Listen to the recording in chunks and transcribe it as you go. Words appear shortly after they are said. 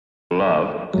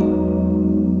Love.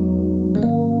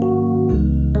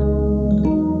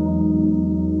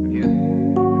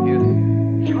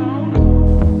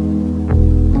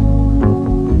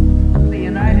 The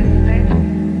United States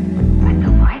at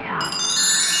the White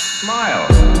House. Smile.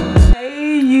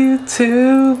 Hey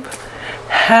YouTube,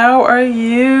 how are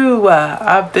you?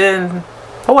 I've been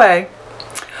away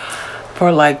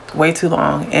for like way too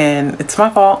long and it's my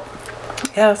fault.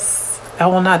 Yes, I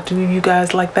will not do you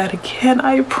guys like that again,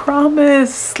 I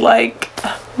promise. Like,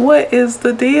 what is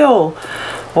the deal?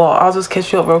 Well, I'll just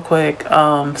catch you up real quick.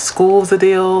 School's the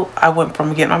deal. I went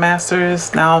from getting my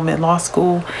master's, now I'm in law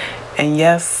school. And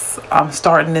yes, I'm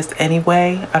starting this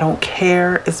anyway. I don't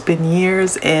care. It's been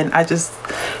years and I just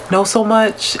know so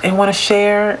much and want to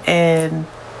share, and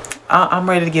I'm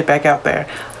ready to get back out there.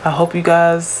 I hope you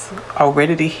guys are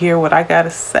ready to hear what I gotta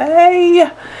say.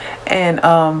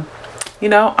 And you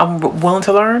know, I'm willing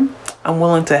to learn. I'm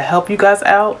willing to help you guys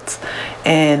out.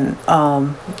 And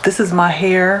this is my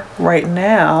hair right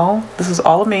now. This is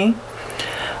all of me.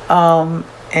 And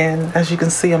as you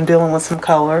can see, I'm dealing with some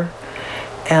color.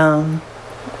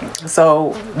 So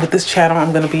with this channel,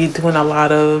 I'm going to be doing a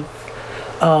lot of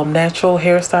natural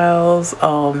hairstyles,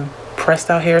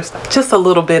 pressed out hairstyles, just a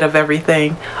little bit of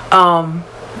everything.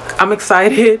 I'm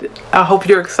excited. I hope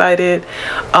you're excited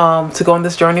to go on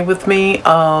this journey with me.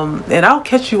 And I'll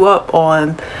catch you up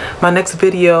on my next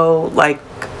video, like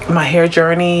my hair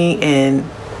journey and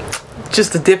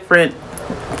just the different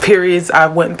periods I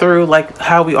went through, like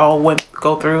how we all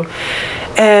go through.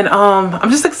 And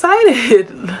I'm just excited.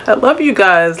 I love you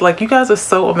guys. Like, you guys are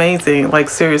so amazing. Like,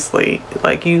 seriously,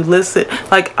 like, you listen.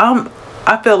 Like,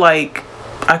 I feel like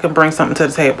I can bring something to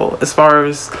the table as far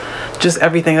as just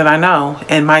everything that I know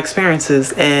and my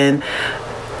experiences, and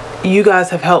you guys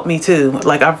have helped me too.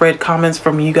 Like, I've read comments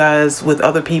from you guys with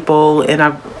other people, and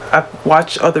I've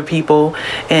watched other people,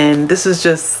 and this is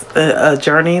just a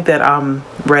journey that I'm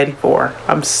ready for.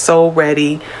 I'm so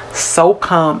ready, so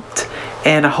pumped,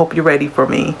 and I hope you're ready for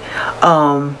me.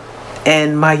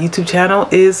 And my YouTube channel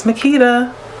is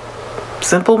Makita,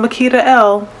 simple Makita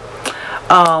L.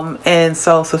 And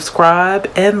so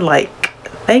subscribe and like.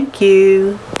 Thank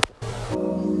you.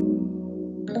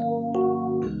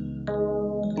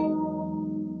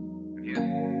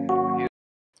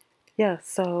 Yeah,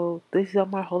 so these are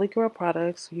my Holy Grail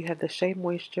products. You have the Shea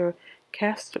Moisture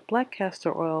Black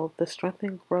Castor Oil, the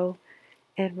Strengthen, Grow,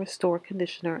 and Restore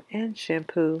Conditioner and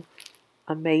Shampoo.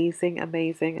 Amazing,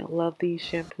 amazing. I love these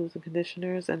shampoos and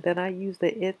conditioners. And then I use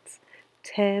the It's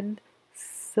 10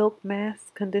 Silk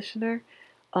Mask Conditioner.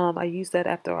 I use that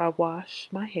after I wash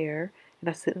my hair, and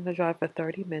I sit in the dry for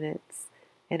 30 minutes,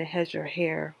 and it has your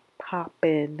hair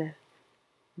popping.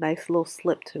 Nice little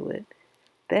slip to it.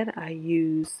 Then I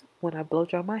use, when I blow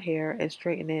dry my hair and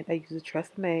straighten it, I use the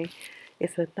Tresemme.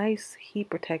 It's a nice heat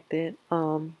protectant.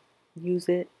 Use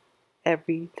it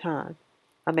every time.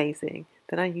 Amazing.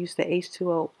 Then I use the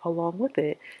H2O along with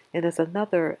it, and it's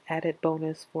another added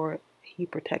bonus for heat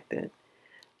protectant.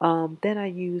 Then I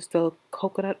use the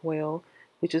coconut oil,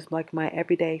 which is like my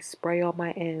everyday spray on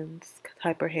my ends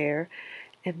type of hair.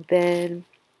 And then,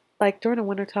 like during the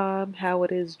wintertime, how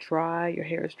it is dry, your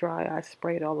hair is dry, I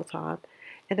spray it all the time.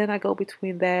 And then I go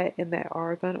between that and that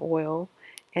argan oil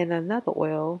and another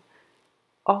oil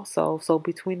also. So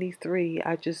between these three,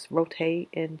 I just rotate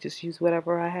and just use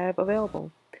whatever I have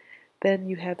available. Then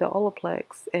you have the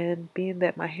Olaplex, and being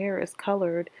that my hair is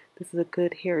colored, this is a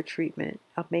good hair treatment.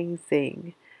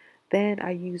 Amazing. Then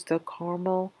I use the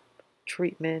Caramel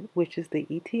treatment, which is the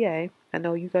ETA. I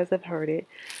know you guys have heard it.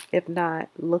 If not,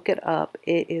 look it up.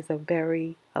 It is a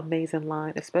very amazing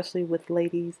line, especially with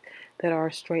ladies that are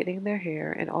straightening their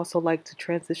hair and also like to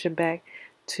transition back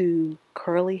to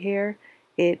curly hair.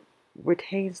 It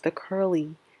retains the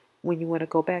curly when you want to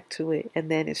go back to it, and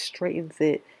then it straightens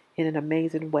it in an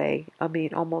amazing way. I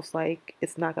mean, almost like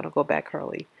it's not going to go back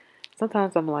curly.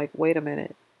 Sometimes I'm like, wait a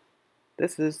minute,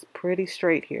 this is pretty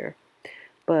straight here,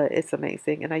 but it's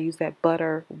amazing. And I use that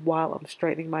butter while I'm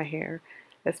straightening my hair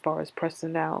as far as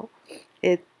pressing out.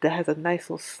 It has a nice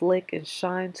little slick and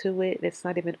shine to it. It's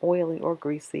not even oily or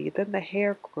greasy. Then the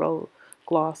hair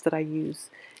gloss that I use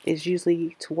is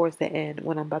usually towards the end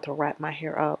when I'm about to wrap my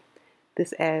hair up.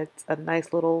 This adds a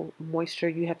nice little moisture.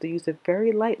 You have to use it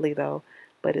very lightly though,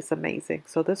 but it's amazing.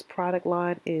 So this product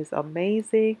line is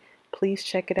amazing. Please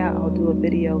check it out. I'll do a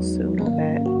video soon on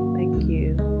that. Thank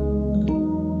you.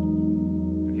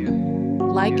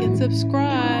 Like and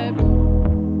subscribe.